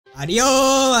Adio,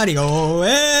 adio,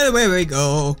 everywhere we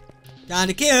go. Trying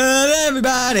to kill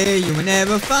everybody, you will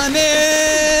never find me.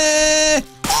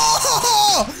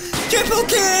 Oh! Triple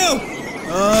kill!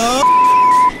 Oh!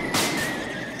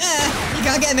 You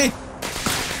can't get me.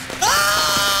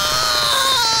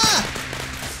 Ah!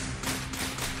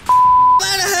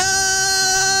 Where the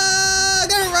hell?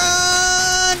 Gotta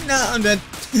run! No, I'm dead.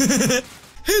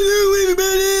 Hello,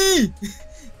 everybody!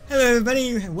 Hello,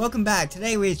 everybody, and welcome back.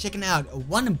 Today we're checking out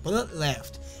One Bullet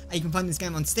Left. You can find this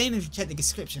game on Steam if you check the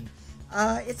description.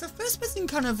 It's a first-person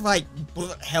kind of like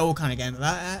bullet hell kind of game,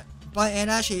 but it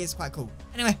actually is quite cool.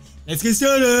 Anyway, let's get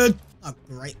started. Oh,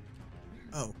 great.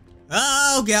 Oh.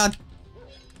 Oh, God.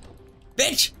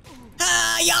 Bitch!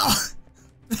 Ah, yo!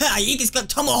 You just got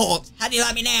tomahawked. How do you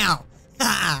like me now?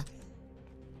 Ha!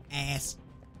 Ass.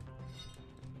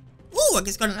 Ooh, I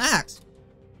just got an axe.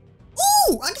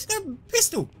 Ooh, I just got a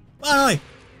pistol. Finally.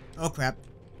 Oh, crap.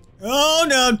 Oh,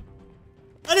 no.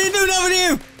 I didn't do nothing to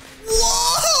you.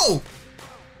 Whoa!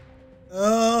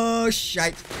 Oh,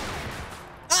 shite.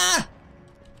 Ah!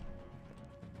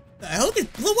 The hell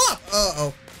just blew up?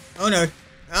 Uh-oh. Oh, no.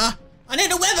 Ah, I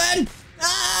need a weapon.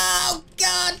 Oh,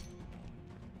 God.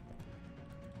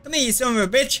 Come here, you son of a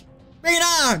bitch. Bring it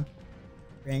on.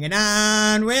 Bring it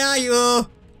on. Where are you?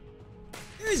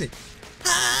 Where is it?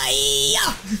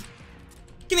 Hi-ya!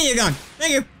 Give me your gun.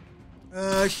 Thank you.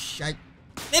 Oh, shite.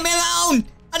 Leave me alone.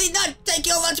 I did not take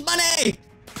your lunch money.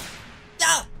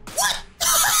 What?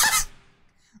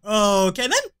 Okay,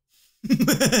 then.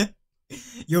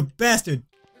 You bastard.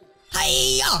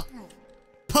 Hi-ya!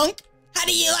 Punk. How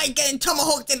do you like getting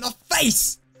tomahawked in the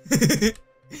face?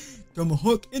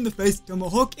 Tomahawk in the face.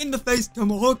 Tomahawk in the face.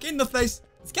 Tomahawk in the face.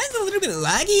 This game's a little bit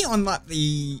laggy on like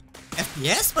the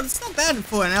FPS, but it's not bad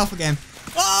for an alpha game.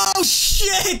 Oh,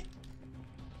 shit!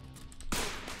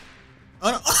 Oh,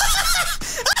 no.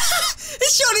 He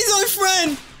shot his own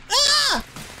friend! Ah!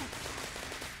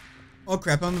 Oh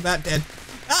crap, I'm about dead.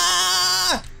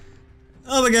 Ah!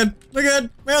 Oh my god, we're good.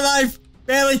 We're alive.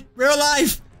 Barely. We're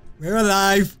alive. We're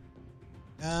alive.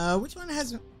 Which one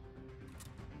has...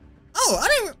 Oh, I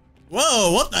didn't...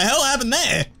 Whoa, what the hell happened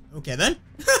there? Okay then.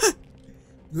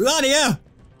 Bloody hell.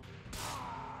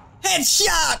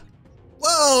 Headshot!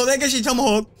 Whoa, there goes your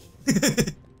tomahawk.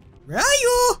 Where are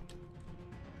you?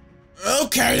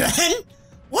 Okay then.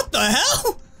 What the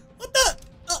hell? What the?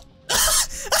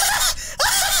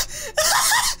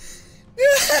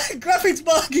 Graphics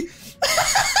bug.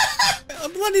 A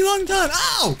bloody long time.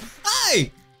 Ow!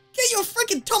 Hey! Get your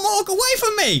freaking tomahawk away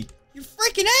from me! You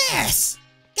freaking ass!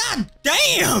 God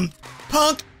damn!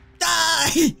 Punk, die!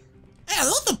 Hey, I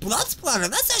love the blood splatter.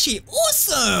 That's actually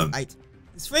awesome. Right.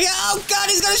 It's free. Oh god,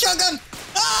 he's got a shotgun!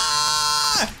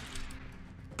 Ah!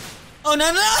 Oh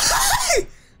no no!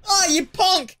 Oh, you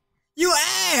punk! You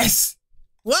ass!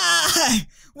 Why?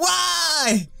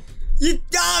 Why? You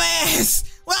dumbass!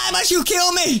 Why must you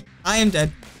kill me? I am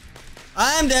dead.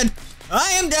 I am dead.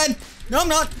 I am dead. No, I'm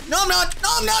not. No, I'm not. No,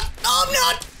 I'm not. No, I'm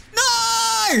not.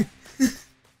 No!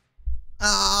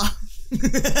 Ah.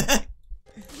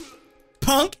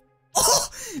 Punk. Oh,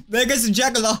 there goes the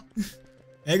juggler.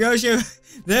 There goes your.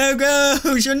 There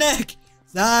goes your neck.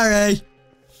 Sorry.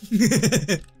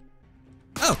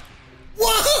 Oh.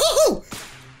 Whoa!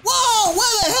 Whoa!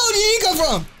 Where the hell did he come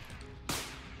from?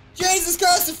 Jesus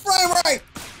Christ, the frame rate!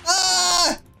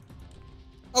 Ah!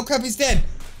 Oh crap, he's dead.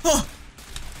 Huh.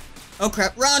 Oh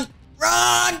crap, run!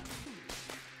 Run!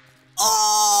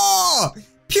 Oh!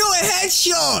 Pure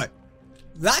headshot!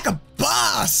 Like a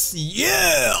boss!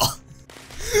 Yeah!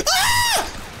 Ah!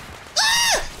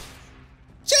 Ah!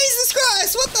 Jesus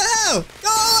Christ, what the hell? Go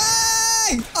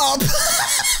away! Oh!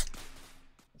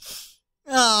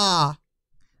 Ah!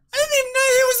 I didn't even know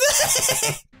he was there!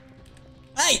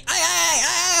 Hey,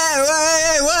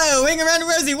 whoa, ring around the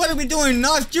rosy, what are we doing,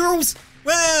 knife duels?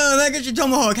 Well, there goes your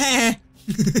tomahawk, hey.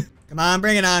 Come on,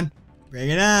 bring it on. Bring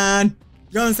it on.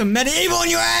 Going some medieval on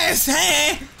your ass,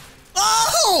 hey.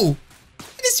 Oh!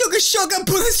 I just took a shotgun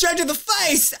bullet straight to the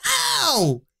face.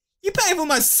 Ow! You paying for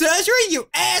my surgery, you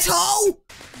asshole?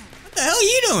 What the hell are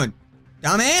you doing,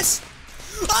 dumbass?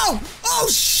 Oh! Oh,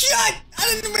 shit! I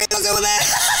didn't realize they were there!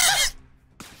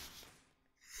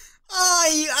 Oh,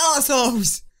 you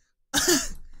assholes!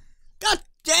 God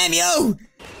damn you!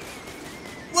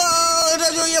 Whoa,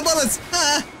 don't do your bullets!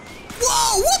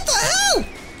 Whoa, what the hell?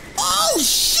 Oh,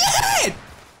 shit!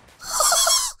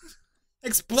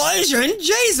 Explosion?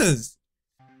 Jesus!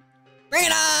 Bring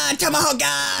it on, tomahawk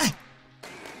guy!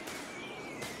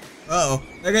 Uh-oh,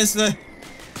 there goes the...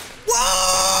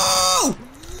 Whoa!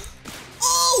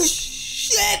 Oh,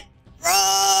 shit!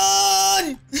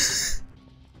 Run!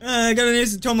 I gotta need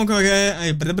some tomahawk.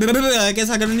 I guess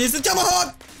I gotta need some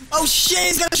tomahawk. Oh shit,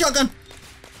 he's got a shotgun.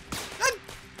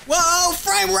 Whoa,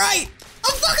 frame rate.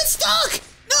 I'm fucking stuck.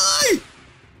 No.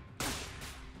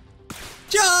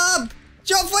 Jump.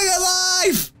 Jump for your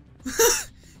life.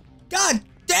 God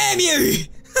damn you.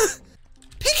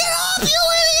 Pick it up, you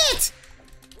idiot.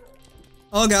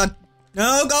 Oh god.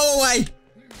 No, go away.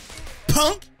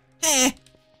 Punk. Eh.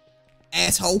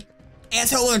 Asshole.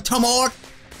 Asshole and tomahawk.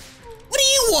 What do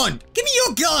you want? Give me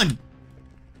your gun.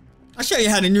 I'll show you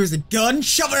how to use a gun.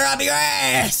 Shove it up your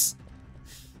ass.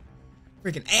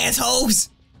 Freaking assholes.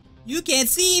 You can't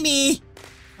see me.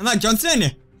 I'm like John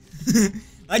Cena.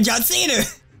 Like John Cena.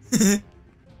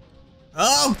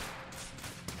 Oh.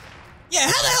 Yeah,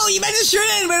 how the hell are you meant to shoot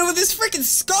anyone with this freaking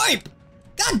scope?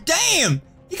 God damn.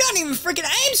 You can't even freaking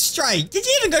aim straight. Did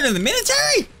you even go to the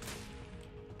military?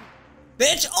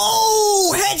 Bitch.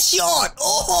 Oh, headshot.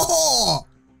 Oh.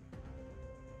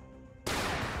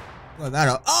 What that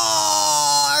up?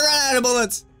 Oh, I ran out of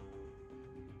bullets.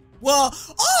 Whoa.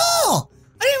 Oh,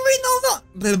 I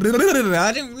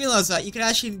didn't realize that you could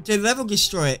actually do level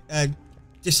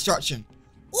destruction.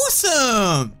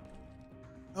 Awesome.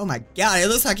 Oh my god, it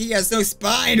looks like he has no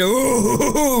spine.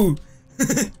 Ooh.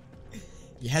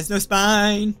 He has no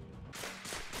spine.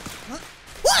 What?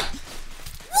 What?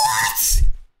 What?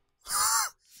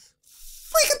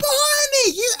 Freaking behind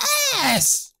me, you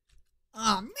ass!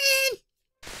 Oh man.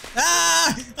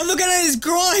 Ah! I'm looking at his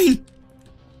groin.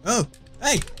 Oh,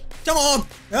 hey, come on.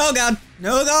 Oh god.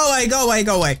 No, go away, go away,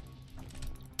 go away.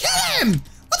 Kill him!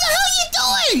 What the hell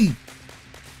are you doing?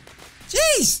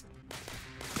 Jeez.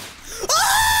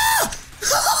 Ah!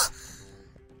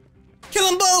 Kill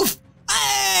them both!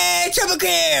 Hey, triple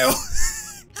kill!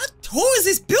 How tall is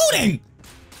this building?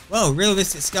 Whoa,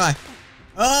 realistic sky.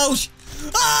 Oh,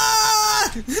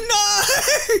 ah!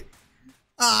 No!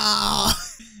 Ah!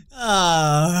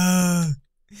 Ah!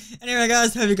 Anyway,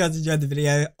 guys, hope you guys enjoyed the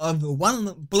video of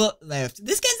One Bullet Left.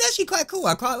 This game's actually quite cool.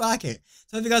 I quite like it.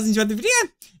 So, hope you guys enjoyed the video.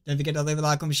 Don't forget to leave a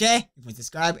like, comment, share. If you want to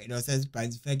subscribe, it also says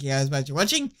bones. Thank you guys so much for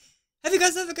watching. Hope you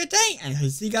guys have a good day, and hope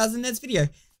to see you guys in the next video.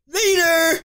 Later!